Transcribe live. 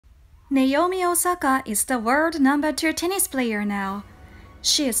Naomi Osaka is the world #2 tennis player now.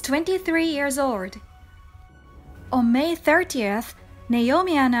 She is 23 years old. On May 30th,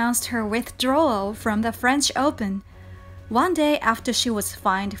 Naomi announced her withdrawal from the French Open, one day after she was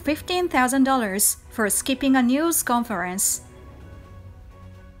fined $15,000 for skipping a news conference.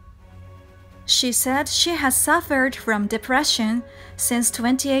 She said she has suffered from depression since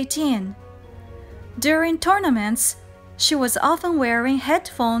 2018. During tournaments, she was often wearing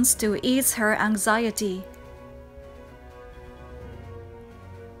headphones to ease her anxiety.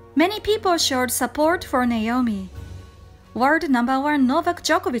 Many people showed support for Naomi. World #1 Novak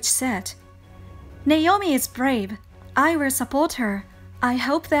Djokovic said, "Naomi is brave. I will support her. I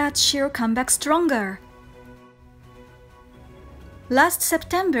hope that she'll come back stronger." Last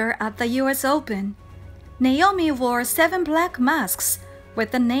September at the US Open, Naomi wore 7 black masks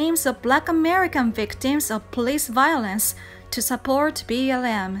with the names of Black American victims of police violence to support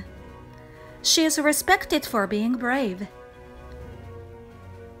BLM. She is respected for being brave.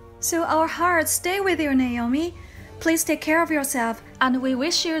 So our hearts stay with you, Naomi. Please take care of yourself, and we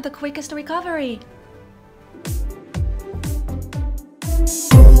wish you the quickest recovery.